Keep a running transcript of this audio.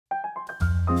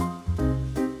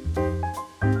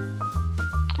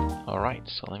Alright,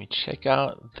 so let me check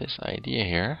out this idea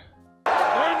here.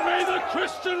 And may the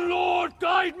Christian Lord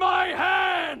guide my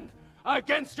hand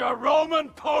against a Roman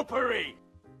popery.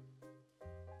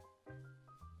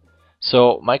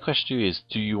 So my question to you is,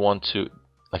 do you want to,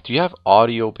 like, do you have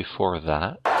audio before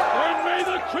that? And may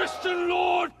the Christian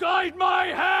Lord guide my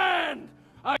hand.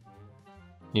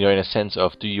 You know, in a sense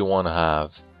of, do you want to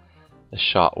have a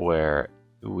shot where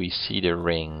we see the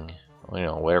ring, you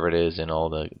know, wherever it is, and all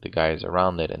the guys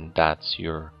around it, and that's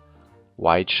your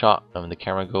wide shot, and the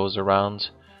camera goes around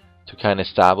to kind of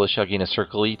establish, like, in a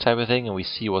circle-y type of thing, and we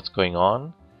see what's going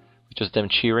on, just them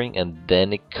cheering, and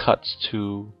then it cuts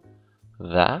to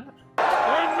that?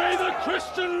 And may the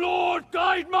Christian Lord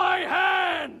guide my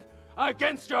hand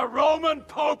against a Roman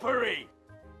popery.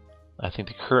 I think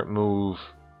the current move,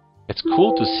 it's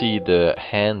cool to see the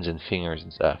hands and fingers,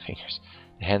 the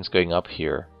hands going up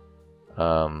here.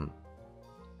 And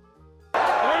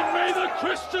may the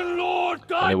Christian Lord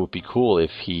guide. And it would be cool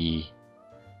if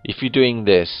you're doing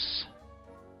this.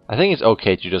 I think it's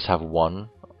okay to just have one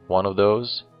of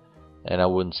those, and I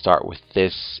wouldn't start with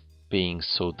this being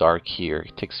so dark here.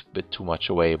 It takes a bit too much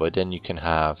away, but then you can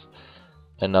have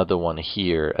another one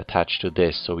here attached to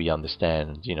this, so we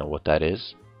understand, you know, what that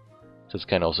is. So it's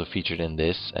kind of also featured in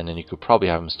this, and then you could probably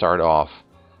have him start off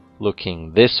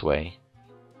looking this way.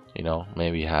 You know,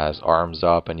 maybe he has arms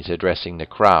up and he's addressing the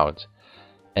crowd,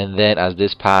 and then as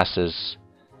this passes,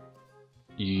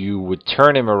 you would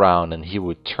turn him around and he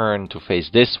would turn to face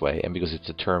this way, and because it's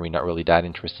a turn, we're not really that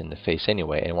interested in the face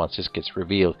anyway, and once this gets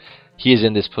revealed, he is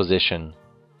in this position,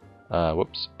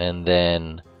 whoops, and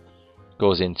then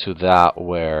goes into that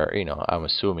where, you know, I'm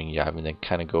assuming you have him then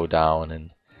kind of go down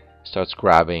and starts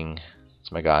grabbing,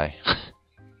 it's my guy,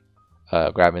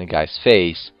 grabbing the guy's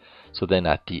face. So then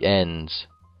at the end,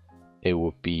 it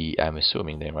would be, I'm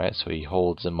assuming then, right? So he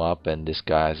holds him up, and this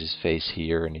guy has his face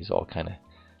here, and he's all kind of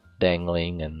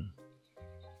dangling,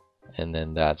 and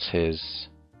then that's his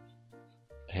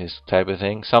type of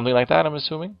thing, something like that. I'm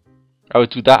assuming I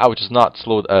would do that. I would just not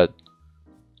slow,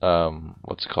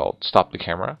 what's it called? Stop the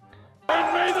camera.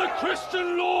 And may the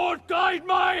Christian Lord guide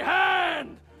my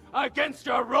hand against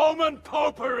a Roman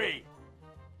popery.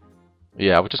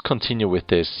 Yeah, I would just continue with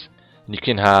this. And you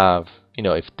can have, you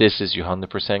know, if this is your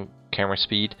 100% camera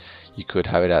speed, you could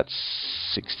have it at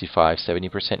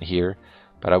 65-70% here,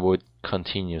 but I would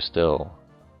continue still.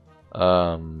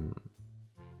 Other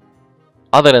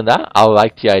than that, I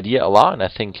like the idea a lot, and I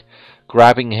think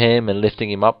grabbing him and lifting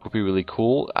him up would be really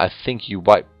cool. I think you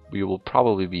will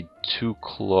probably be too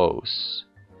close,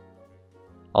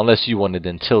 unless you want to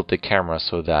then tilt the camera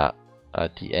so that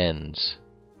at the end,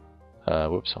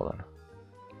 whoops, hold on.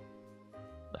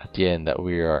 At the end, that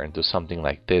we are into something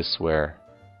like this, where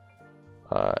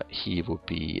he would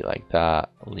be like that,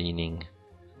 leaning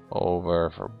over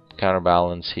for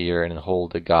counterbalance here, and then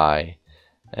hold the guy,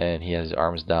 and he has his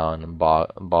arms down and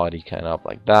body kind of up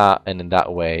like that, and in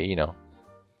that way, you know,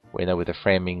 we end up with a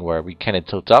framing where we kind of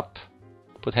tilt up,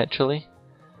 potentially.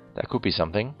 That could be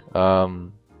something.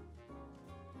 But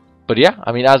yeah,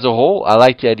 I mean, as a whole, I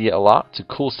like the idea a lot. It's a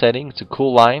cool setting, it's a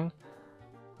cool line,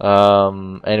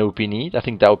 and it would be neat. I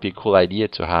think that would be a cool idea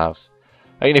to have.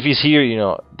 I mean, if he's here, you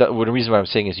know, the reason why I'm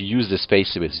saying is you use the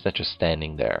space a bit. He's not just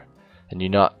standing there, and you're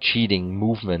not cheating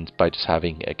movement by just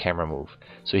having a camera move.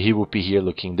 So he would be here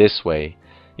looking this way.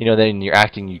 You know, then in your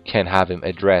acting, you can have him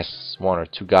address one or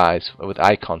two guys with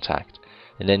eye contact,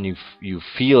 and then you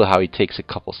feel how he takes a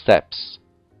couple steps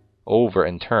over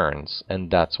and turns,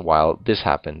 and that's while this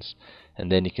happens,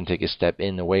 and then he can take a step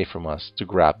in away from us to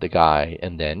grab the guy,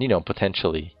 and then, you know,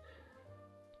 potentially,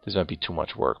 this might be too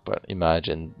much work, but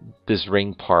imagine this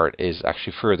ring part is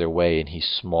actually further away and he's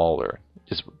smaller.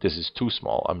 This is too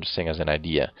small, I'm just saying as an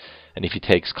idea. And if he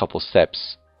takes a couple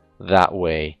steps that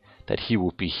way, that he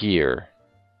would be here,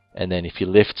 and then if he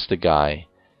lifts the guy,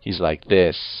 he's like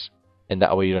this, and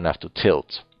that way you don't have to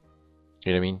tilt.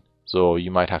 You know what I mean? So you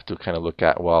might have to kind of look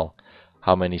at, well,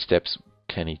 how many steps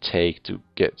can he take to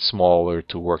get smaller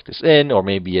to work this in, or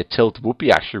maybe a tilt would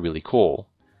be actually really cool.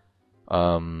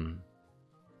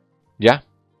 Yeah,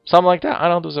 something like that. I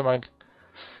don't know, those are my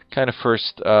kind of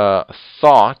first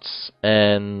thoughts,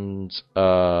 and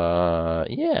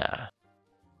yeah,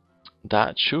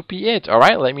 that should be it.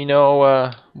 Alright, let me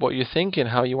know what you think and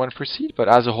how you want to proceed, but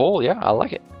as a whole, yeah, I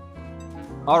like it.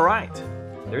 Alright,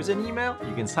 there's an email,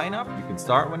 you can sign up, you can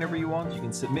start whenever you want, you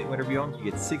can submit whenever you want, you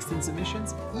get 16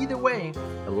 submissions. Either way,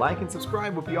 a like and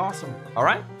subscribe would be awesome.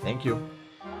 Alright, thank you.